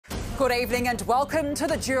Good evening and welcome to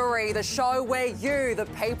The Jury, the show where you, the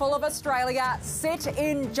people of Australia, sit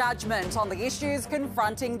in judgment on the issues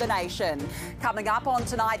confronting the nation. Coming up on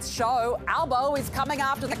tonight's show, Albo is coming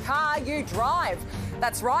after the car you drive.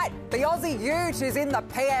 That's right, the Aussie Ute is in the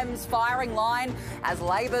PM's firing line as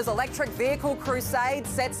Labor's electric vehicle crusade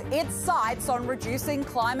sets its sights on reducing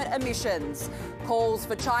climate emissions. Calls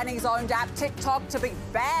for Chinese-owned app TikTok to be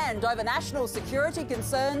banned over national security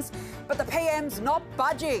concerns, but the PM's not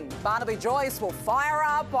budging. Barnaby Joyce will fire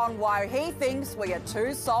up on why he thinks we are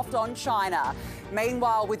too soft on China.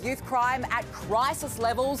 Meanwhile, with youth crime at crisis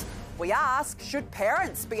levels, we ask, should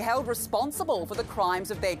parents be held responsible for the crimes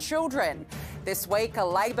of their children? This week, a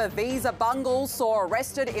Labor visa bungle saw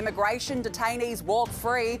arrested immigration detainees walk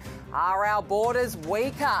free. Are our borders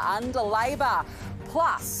weaker under Labor?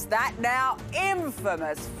 Plus, that now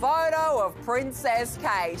infamous photo of Princess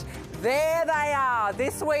Kate. There they are,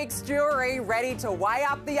 this week's jury, ready to weigh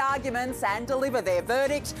up the arguments and deliver their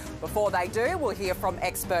verdict. Before they do, we'll hear from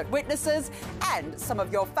expert witnesses and some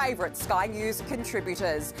of your favourite Sky News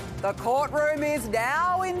contributors. The courtroom is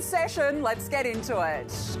now in session. Let's get into it.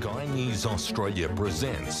 Sky News Australia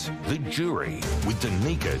presents The Jury with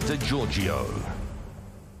Danica De Giorgio.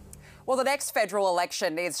 Well, the next federal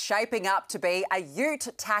election is shaping up to be a ute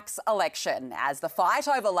tax election as the fight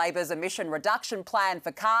over Labor's emission reduction plan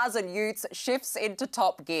for cars and utes shifts into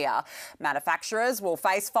top gear. Manufacturers will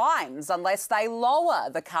face fines unless they lower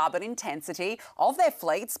the carbon intensity of their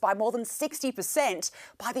fleets by more than 60%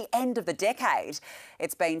 by the end of the decade.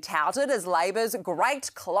 It's been touted as Labor's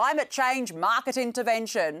great climate change market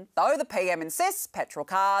intervention, though the PM insists petrol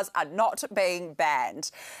cars are not being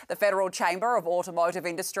banned. The Federal Chamber of Automotive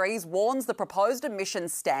Industries warns the proposed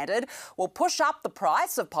emissions standard will push up the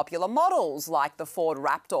price of popular models like the Ford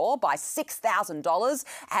Raptor by $6,000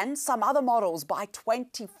 and some other models by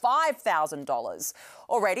 $25,000.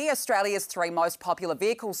 Already, Australia's three most popular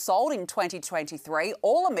vehicles sold in 2023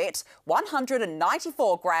 all emit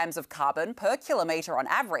 194 grams of carbon per kilometre on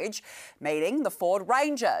average, meaning the Ford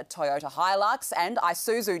Ranger, Toyota Hilux and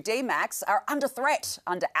Isuzu D-Max are under threat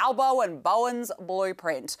under Albo and Bowen's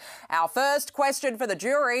blueprint. Our first question for the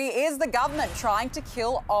jury is the government trying to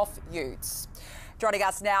kill off utes? Joining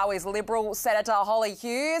us now is Liberal Senator Holly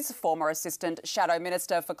Hughes, former Assistant Shadow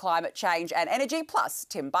Minister for Climate Change and Energy, plus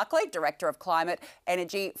Tim Buckley, Director of Climate,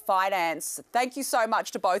 Energy, Finance. Thank you so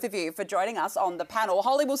much to both of you for joining us on the panel.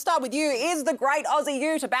 Holly, we'll start with you. Is the great Aussie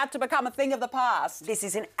ute about to become a thing of the past? This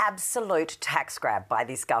is an absolute tax grab by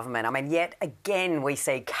this government. I mean, yet again we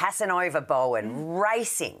see Casanova Bowen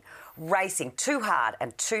racing too hard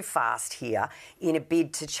and too fast here in a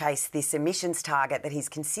bid to chase this emissions target that he's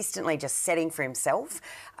consistently just setting for himself.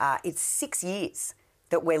 It's 6 years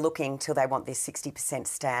that we're looking till they want this 60%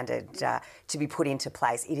 standard to be put into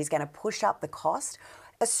place. It is going to push up the cost.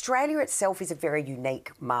 Australia itself is a very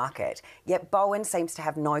unique market, yet Bowen seems to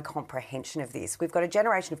have no comprehension of this. We've got a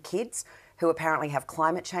generation of kids who apparently have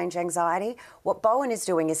climate change anxiety. What Bowen is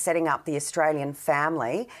doing is setting up the Australian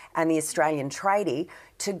family and the Australian tradie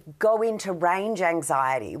to go into range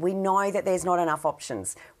anxiety. We know that there's not enough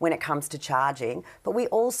options when it comes to charging, but we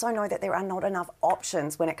also know that there are not enough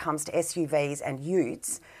options when it comes to SUVs and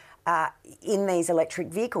utes in these electric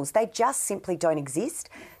vehicles. They just simply don't exist.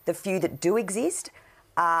 The few that do exist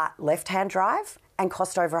are left-hand drive and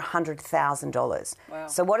cost over $100,000. Wow.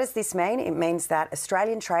 So what does this mean? It means that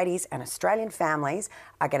Australian tradies and Australian families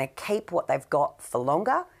are going to keep what they've got for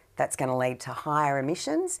longer. That's going to lead to higher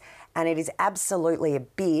emissions, and it is absolutely a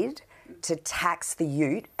bid to tax the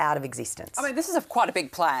ute out of existence. I mean, this is quite a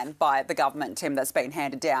big plan by the government, Tim, that's been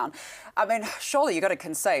handed down. I mean, surely you've got to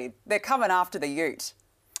concede they're coming after the ute.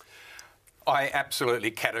 I absolutely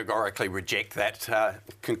categorically reject that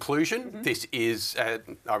conclusion. This is, I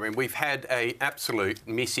mean, we've had an absolute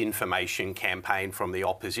misinformation campaign from the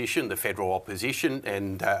opposition, the federal opposition,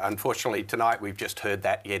 and unfortunately tonight we've just heard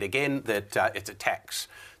that yet again, that it's a tax.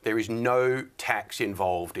 There is no tax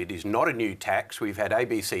involved. It is not a new tax. We've had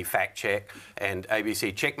ABC Fact Check and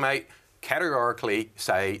ABC Checkmate categorically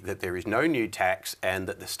say that there is no new tax and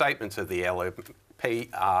that the statements of the LNP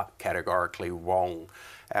are categorically wrong.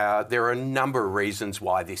 There are a number of reasons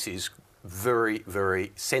why this is very,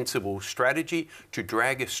 very sensible strategy to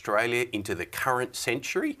drag Australia into the current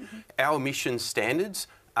century. Our emissions standards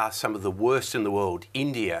are some of the worst in the world.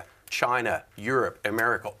 India, China, Europe,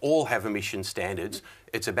 America all have emission standards.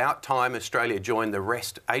 It's about time Australia joined the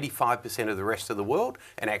rest, 85% of the rest of the world,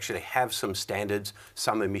 and actually have some standards,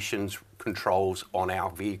 some emissions controls on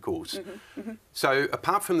our vehicles. So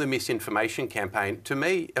apart from the misinformation campaign, to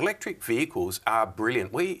me, electric vehicles are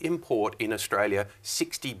brilliant. We import in Australia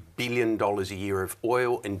 $60 billion a year of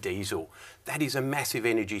oil and diesel. That is a massive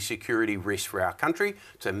energy security risk for our country.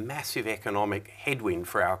 It's a massive economic headwind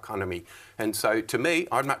for our economy. And so to me,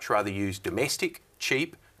 I'd much rather use domestic,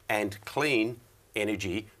 cheap and clean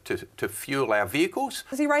energy to fuel our vehicles.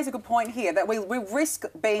 Does he raise a good point here that we risk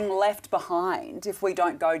being left behind if we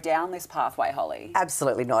don't go down this pathway, Holly?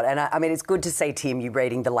 Absolutely not. And I mean, it's good to see, Tim, you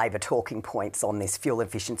reading the Labor talking points on this fuel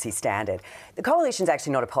efficiency standard. The Coalition's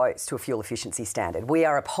actually not opposed to a fuel efficiency standard. We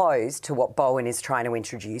are opposed to what Bowen is trying to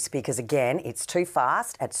introduce because, again, it's too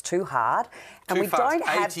fast, it's too hard, and we don't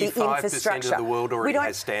have the infrastructure. 85% of the world already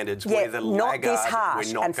has standards. We're the not this laggard.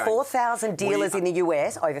 harsh. And 4,000 dealers in the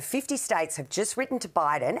US, over 50 states have just written to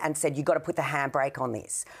Biden and said you've got to put the handbrake on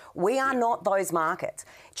this. We are not those markets.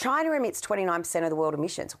 China emits 29% of the world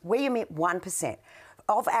emissions. We emit 1%.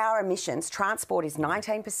 Of our emissions, transport is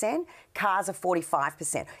 19%, cars are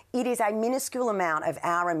 45%. It is a minuscule amount of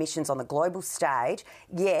our emissions on the global stage,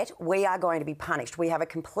 yet we are going to be punished. We have a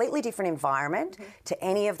completely different environment to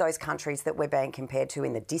any of those countries that we're being compared to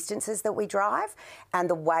in the distances that we drive and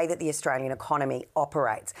the way that the Australian economy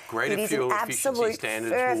operates. Greater fuel efficiency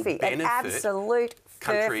standards will benefit an absolute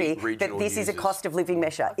furphy that this is a cost of living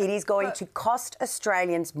measure. It is going to cost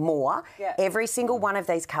Australians more. Every single one of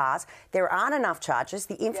these cars. There aren't enough chargers.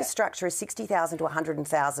 The infrastructure is 60,000 to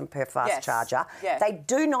 100,000 per fast charger. They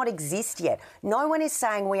do not exist yet. No one is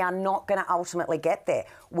saying we are not going to ultimately get there.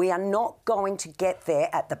 We are not going to get there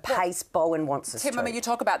at the pace Bowen wants us to. Tim, I mean, you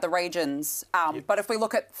talk about the regions, but if we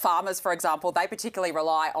look at farmers, for example, they particularly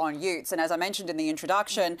rely on utes. And as I mentioned in the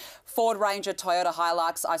introduction, Ford Ranger, Toyota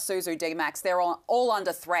Hilux, Isuzu D-Max, they're all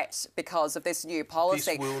under threat because of this new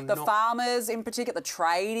policy. The farmers in particular, the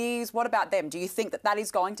tradies, what about them? Do you think that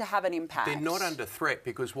is going to have an impact? They're not under threat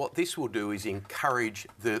because what this will do is encourage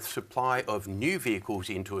the supply of new vehicles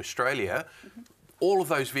into Australia. All of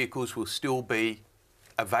those vehicles will still be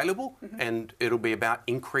available and it'll be about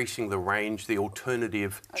increasing the range, the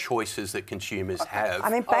alternative choices that consumers have.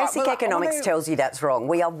 I mean, basic economics tells you that's wrong.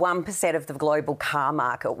 We are 1% of the global car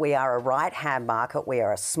market. We are a right-hand market. We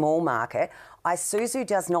are a small market. Isuzu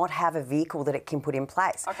does not have a vehicle that it can put in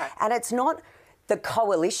place. And it's not the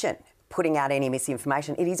Coalition putting out any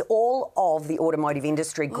misinformation. It is all of the automotive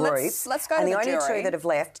industry groups. Let's go to the jury. only two that have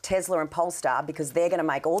left, Tesla and Polestar, because they're going to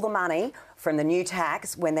make all the money from the new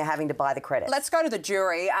tax when they're having to buy the credits. Let's go to the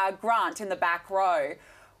jury. Grant in the back row.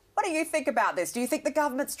 What do you think about this? Do you think the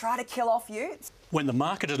government's trying to kill off utes? When the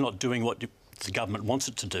market is not doing what the government wants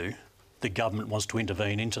it to do, the government wants to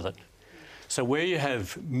intervene into that. So where you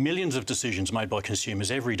have millions of decisions made by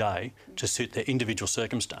consumers every day to suit their individual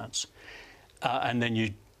circumstance, and then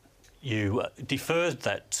you defer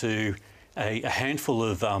that to a handful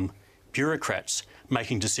of bureaucrats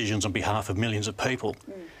making decisions on behalf of millions of people,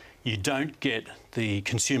 you don't get the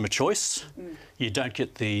consumer choice, you don't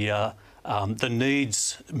get the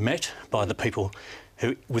needs met by the people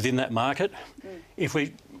who within that market. If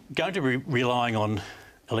we're going to be relying on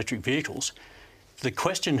electric vehicles, the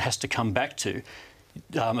question has to come back to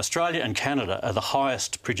Australia and Canada are the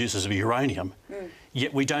highest producers of uranium,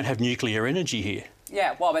 yet we don't have nuclear energy here.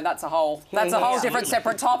 Yeah, well, I mean, that's a whole different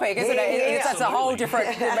separate topic, isn't it? That's a whole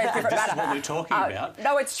different matter. This is what we're talking about.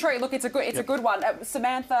 No, it's true. Look, it's a good one.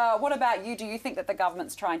 Samantha, what about you? Do you think that the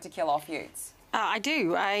government's trying to kill off utes? I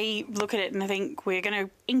do. I look at it and I think we're going to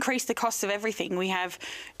increase the cost of everything. We have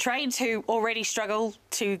trades who already struggle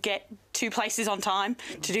to get to places on time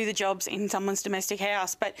to do the jobs in someone's domestic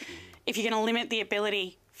house. But if you're going to limit the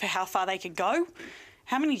ability for how far they could go,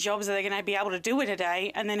 how many jobs are they going to be able to do in a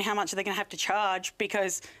day, and then how much are they going to have to charge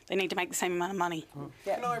because they need to make the same amount of money?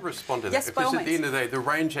 Can I respond to that? Yes, because at the end of the day, the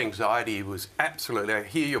range anxiety was absolutely, I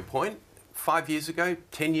hear your point. 5 years ago,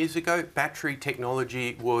 10 years ago, battery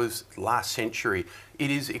technology was last century. It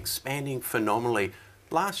is expanding phenomenally.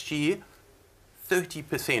 Last year,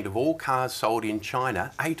 30% of all cars sold in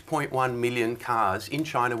China, 8.1 million cars in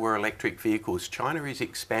China were electric vehicles. China is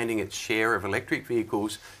expanding its share of electric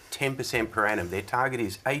vehicles 10% per annum. Their target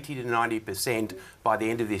is 80 to 90% by the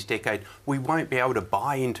end of this decade. We won't be able to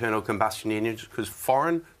buy internal combustion engines because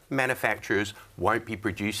foreign manufacturers won't be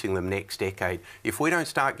producing them next decade. If we don't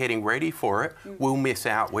start getting ready for it, we'll miss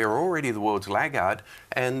out. We're already the world's laggard,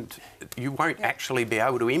 and you won't actually be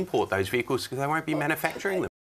able to import those vehicles because they won't be manufacturing them.